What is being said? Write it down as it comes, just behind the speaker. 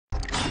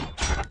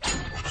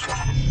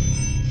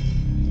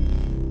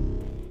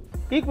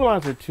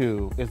Equalizer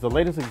 2 is the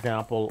latest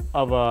example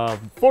of a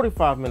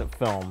 45-minute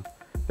film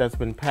that's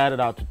been padded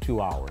out to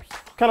 2 hours.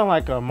 Kind of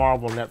like a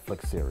Marvel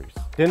Netflix series.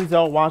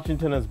 Denzel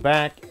Washington is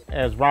back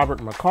as Robert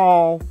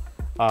McCall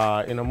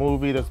in a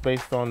movie that's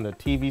based on the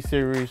TV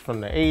series from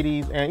the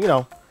 80s. And you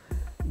know,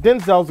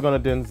 Denzel's gonna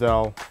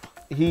Denzel.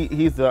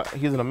 He's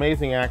an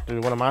amazing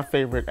actor, one of my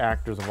favorite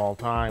actors of all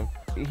time.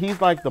 He's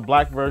like the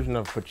black version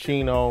of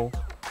Pacino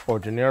or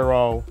De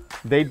Niro.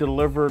 They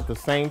deliver the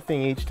same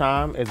thing each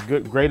time, as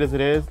great as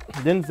it is.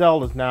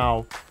 Denzel is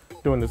now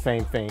doing the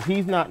same thing.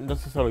 He's not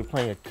necessarily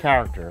playing a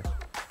character,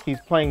 he's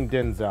playing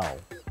Denzel.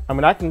 I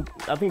mean, I think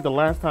the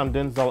last time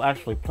Denzel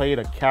actually played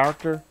a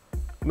character,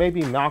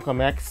 maybe Malcolm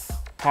X,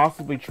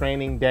 possibly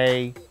Training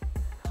Day.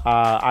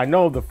 I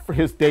know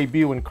his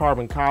debut in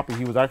Carbon Copy,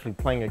 he was actually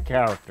playing a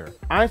character.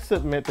 I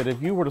submit that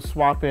if you were to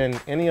swap in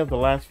any of the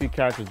last few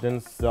characters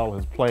Denzel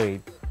has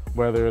played,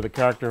 whether the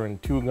character in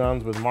Two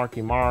Guns with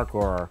Marky Mark,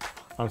 or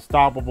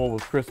Unstoppable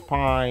with Chris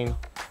Pine,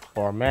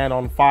 or Man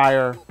on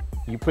Fire,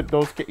 you put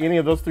any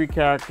of those three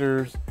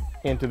characters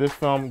into this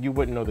film, you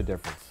wouldn't know the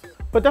difference.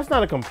 But that's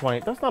not a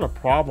complaint, that's not a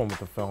problem with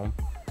the film.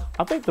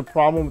 I think the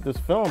problem with this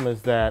film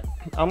is that,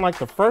 unlike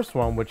the first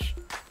one, which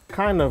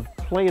kind of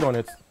played on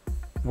its,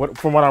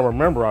 from what I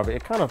remember of it,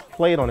 it kind of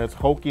played on its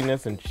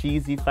hokiness and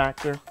cheesy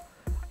factor.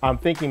 I'm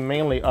thinking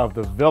mainly of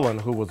the villain,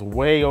 who was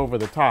way over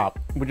the top,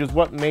 which is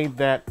what made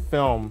that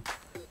film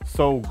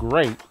so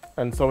great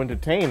and so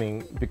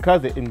entertaining,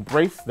 because it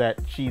embraced that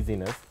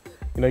cheesiness.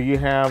 You know, you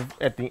have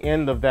at the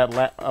end of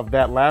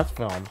that last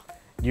film,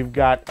 you've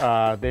got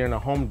they're in a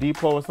Home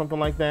Depot or something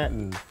like that,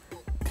 and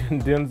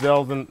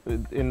Denzel's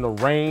in the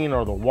rain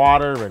or the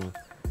water, and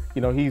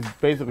you know, he's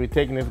basically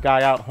taking this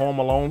guy out Home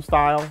Alone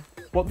style.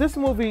 Well, this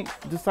movie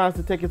decides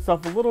to take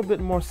itself a little bit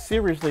more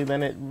seriously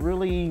than it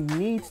really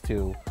needs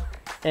to,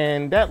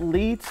 and that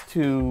leads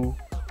to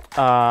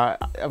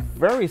a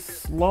very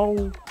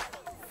slow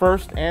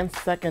first and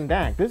second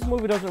act. This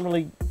movie doesn't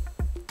really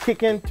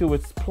kick into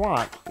its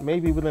plot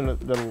maybe within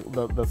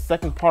the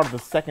second part of the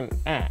second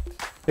act.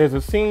 There's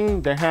a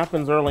scene that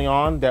happens early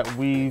on that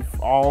we've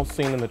all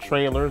seen in the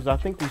trailers. I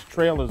think these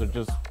trailers are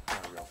just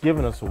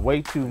giving us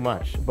way too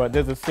much. But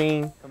there's a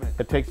scene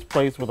that takes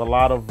place with a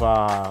lot of,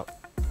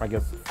 I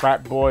guess,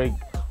 frat boy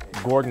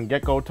Gordon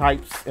Gekko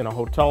types in a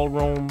hotel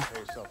room.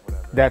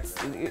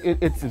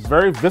 It's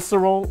very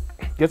visceral,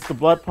 gets the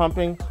blood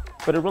pumping,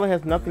 but it really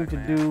has nothing to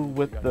do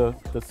with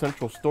the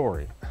central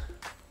story.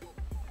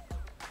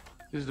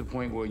 This is the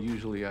point where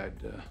usually I'd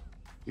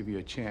give you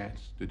a chance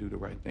to do the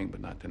right thing, but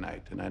not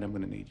tonight. Tonight I'm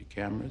gonna need your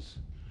cameras,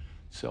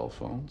 cell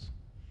phones,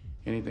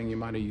 anything you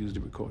might have used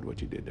to record what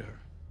you did to her.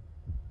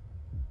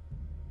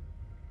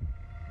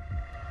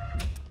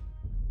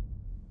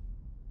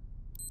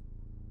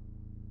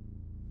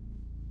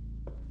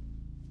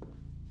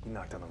 You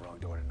knocked on the wrong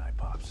door tonight,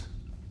 Pops.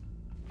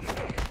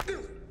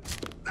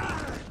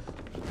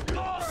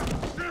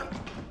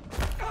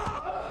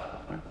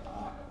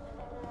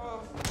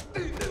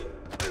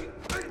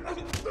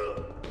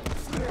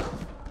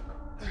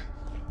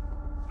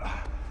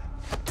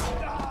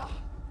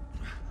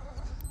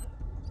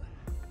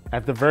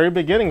 At the very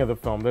beginning of the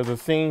film, there's a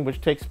scene which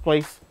takes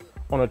place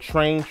on a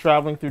train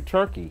traveling through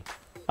Turkey.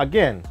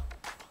 Again,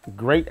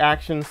 great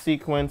action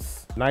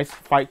sequence, nice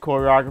fight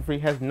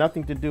choreography, has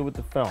nothing to do with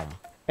the film.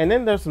 And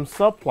then there's some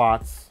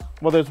subplots.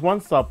 Well, there's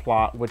one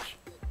subplot which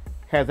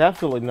has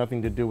absolutely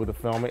nothing to do with the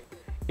film.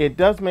 It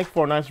does make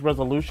for a nice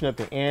resolution at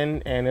the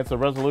end, and it's a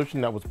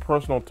resolution that was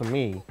personal to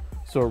me,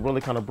 so it really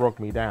kind of broke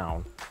me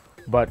down.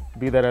 But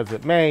be that as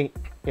it may,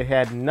 it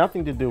had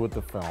nothing to do with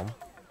the film.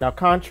 Now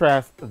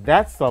contrast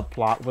that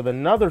subplot with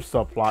another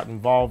subplot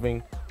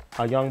involving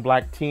a young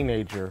black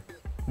teenager,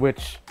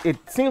 which it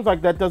seems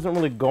like that doesn't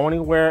really go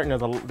anywhere,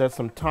 and there's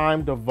some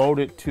time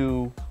devoted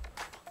to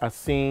a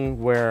scene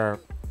where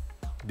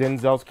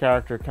Denzel's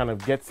character kind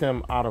of gets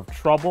him out of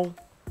trouble.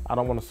 I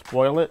don't want to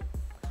spoil it,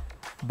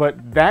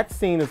 but that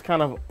scene is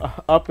kind of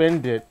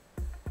upended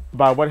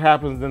by what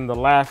happens in the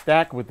last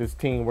act with this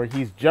teen, where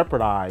he's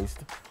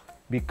jeopardized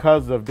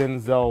because of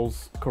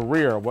Denzel's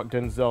career, what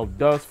Denzel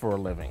does for a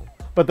living.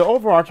 But the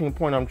overarching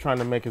point I'm trying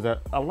to make is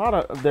that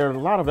there are a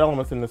lot of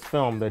elements in this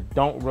film that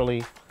don't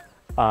really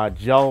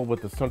gel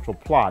with the central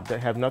plot, that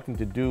have nothing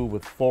to do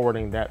with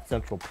forwarding that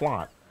central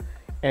plot.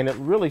 And it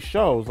really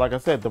shows, like I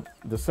said,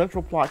 the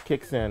central plot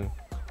kicks in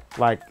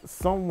like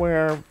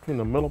somewhere between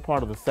the middle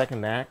part of the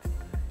second act,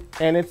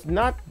 and it's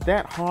not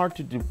that hard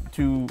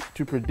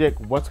to predict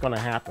what's going to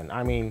happen.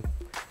 I mean,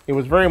 it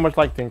was very much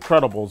like The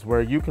Incredibles,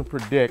 where you can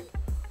predict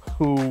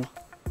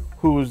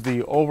who's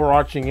the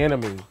overarching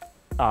enemy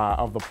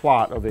of the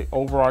plot, of the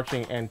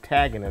overarching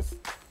antagonist,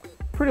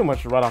 pretty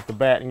much right off the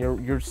bat, and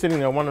you're sitting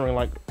there wondering,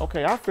 like,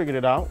 okay, I figured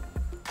it out.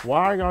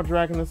 Why are y'all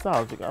dragging this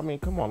out? Like, I mean,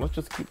 come on, let's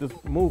just keep this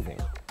moving.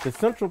 The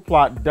central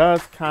plot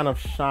does kind of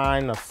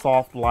shine a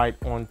soft light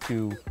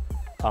onto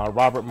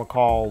Robert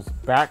McCall's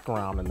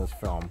background in this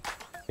film.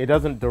 It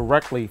doesn't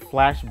directly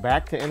flash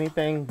back to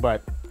anything,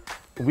 but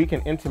we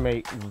can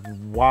intimate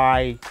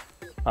why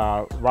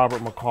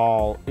Robert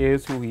McCall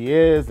is who he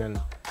is, and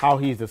how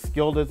he's as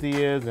skilled as he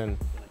is, and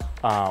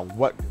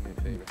what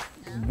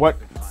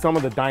some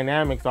of the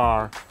dynamics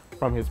are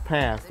from his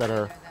past that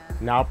are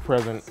now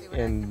present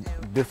in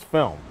this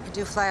film. I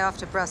do fly off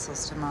to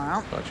Brussels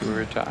tomorrow. Thought you were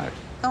retired.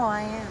 Oh,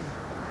 I am.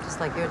 Just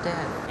like your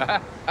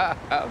dad.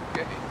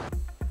 Okay.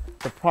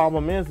 The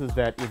problem is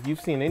that if you've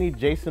seen any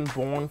Jason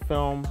Bourne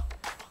film,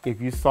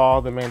 if you saw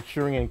The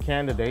Manchurian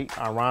Candidate,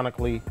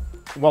 ironically,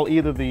 well,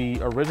 either the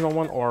original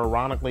one or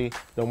ironically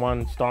the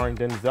one starring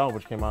Denzel,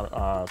 which came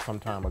out some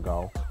time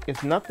ago,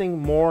 it's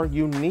nothing more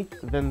unique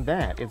than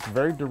that. It's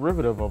very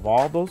derivative of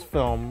all those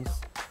films,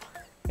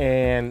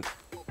 and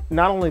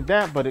not only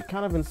that, but it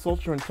kind of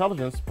insults your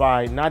intelligence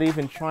by not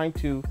even trying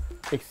to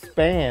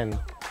expand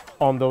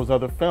on those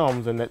other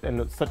films and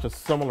it's such a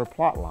similar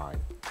plot line.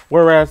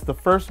 Whereas the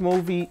first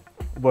movie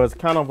was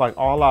kind of like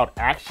all-out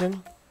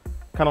action,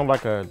 kind of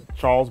like a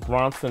Charles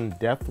Bronson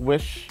Death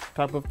Wish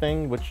type of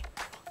thing, which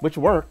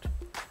worked.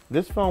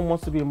 This film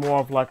wants to be more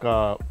of like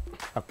a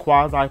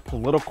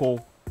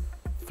quasi-political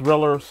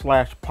thriller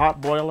slash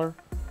potboiler,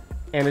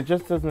 and it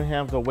just doesn't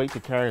have the weight to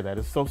carry that.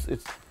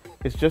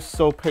 It's just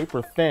so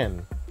paper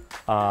thin.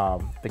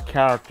 The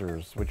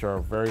characters, which are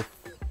very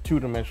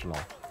two-dimensional,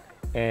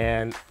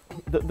 and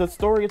the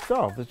story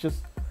itself, it's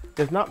just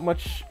there's not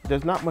much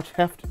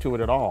heft to it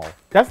at all.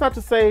 That's not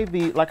to say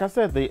like I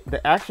said,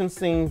 the action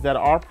scenes that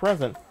are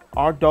present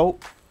are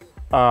dope.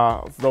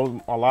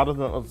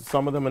 Though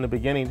some of them in the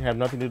beginning have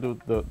nothing to do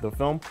with the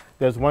film.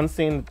 There's one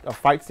scene, a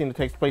fight scene that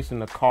takes place in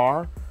the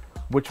car,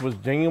 which was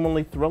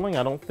genuinely thrilling.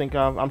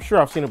 I'm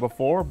sure I've seen it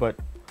before, but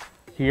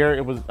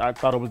here I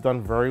thought it was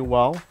done very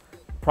well.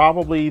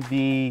 Probably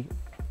the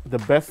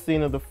best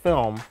scene of the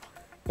film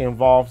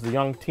involves the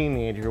young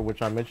teenager,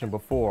 which I mentioned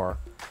before,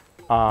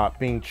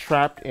 being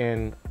trapped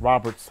in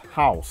Robert's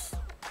house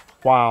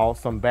while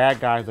some bad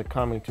guys are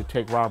coming to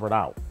take Robert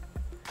out.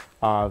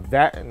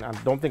 And I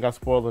don't think I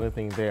spoiled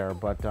anything there,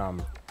 but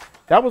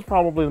that was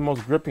probably the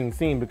most gripping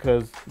scene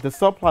because the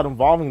subplot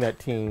involving that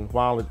teen,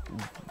 while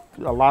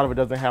a lot of it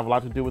doesn't have a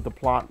lot to do with the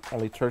plot,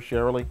 only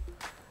tertiarily,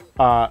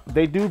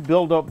 they do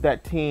build up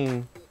that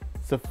teen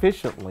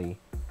sufficiently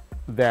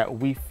that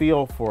we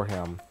feel for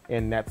him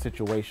in that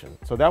situation.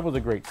 So that was a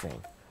great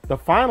scene. The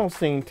final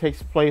scene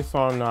takes place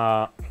on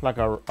like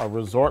a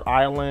resort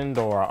island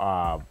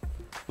or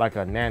like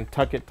a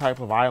Nantucket type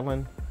of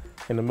island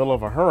in the middle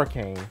of a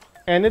hurricane.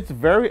 And it's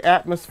very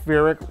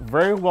atmospheric,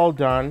 very well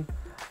done.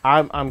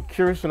 I'm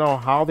curious to know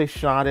how they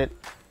shot it,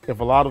 if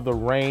a lot of the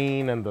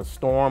rain and the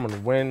storm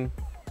and wind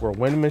were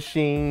wind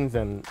machines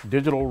and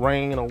digital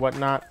rain and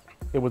whatnot.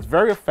 It was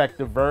very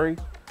effective, very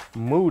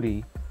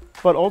moody,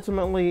 but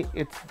ultimately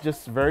it's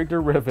just very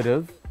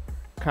derivative,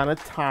 kind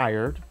of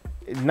tired,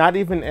 not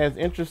even as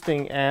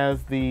interesting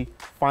as the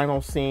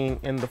final scene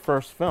in the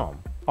first film.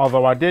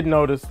 Although I did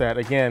notice that,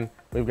 again,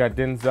 we've got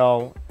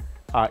Denzel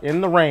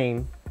in the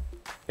rain,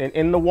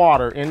 in the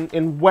water,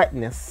 in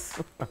wetness,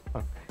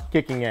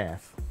 kicking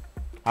ass.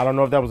 I don't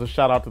know if that was a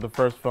shout out to the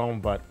first film,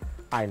 but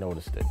I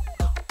noticed it.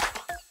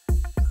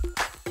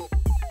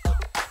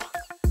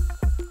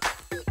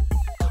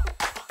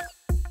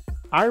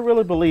 I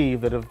really believe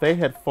that if they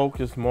had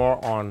focused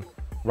more on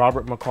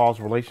Robert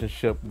McCall's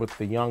relationship with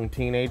the young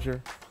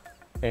teenager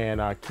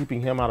and keeping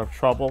him out of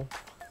trouble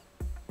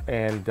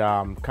and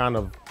kind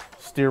of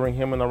steering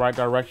him in the right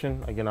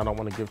direction, again, I don't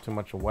want to give too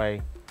much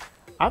away,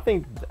 I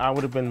think I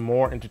would have been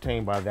more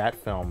entertained by that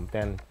film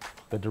than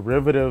the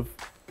derivative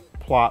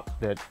plot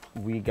that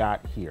we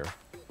got here.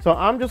 So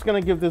I'm just going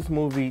to give this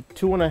movie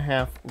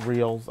 2.5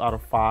 reels out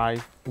of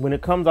 5. When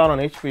it comes out on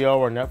HBO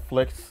or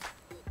Netflix,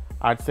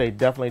 I'd say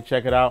definitely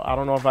check it out. I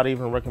don't know if I'd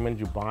even recommend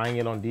you buying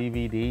it on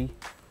DVD.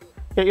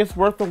 It's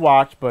worth the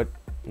watch, but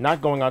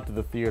not going out to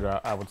the theater,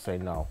 I would say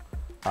no.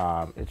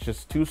 It's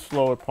just too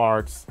slow at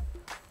parts,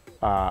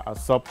 a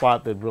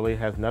subplot that really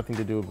has nothing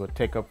to do but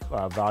take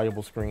up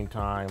valuable screen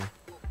time,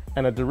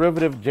 and a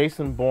derivative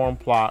Jason Bourne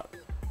plot,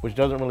 which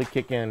doesn't really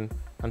kick in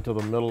until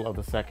the middle of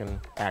the second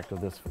act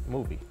of this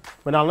movie.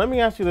 But now let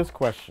me ask you this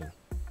question.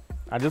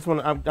 I'm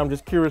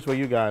just curious where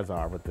you guys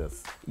are with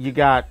this. You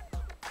got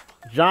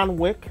John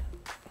Wick.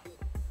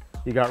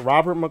 You got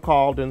Robert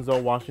McCall,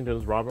 Denzel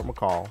Washington's Robert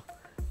McCall.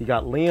 You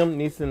got Liam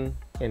Neeson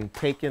in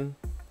Taken.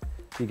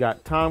 You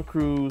got Tom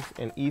Cruise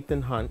and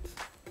Ethan Hunt.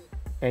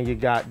 And you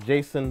got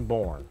Jason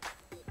Bourne.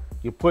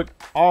 You put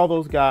all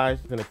those guys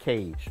in a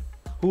cage.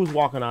 Who's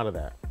walking out of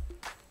that?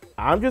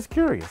 I'm just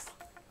curious.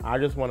 I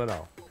just want to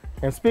know.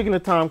 And speaking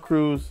of Tom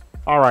Cruise,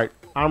 all right,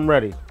 I'm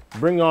ready.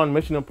 Bring on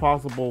Mission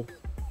Impossible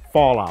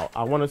Fallout.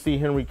 I want to see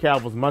Henry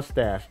Cavill's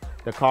mustache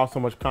that caused so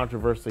much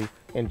controversy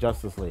in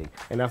Justice League.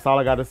 And that's all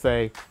I got to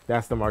say.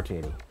 That's the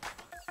martini.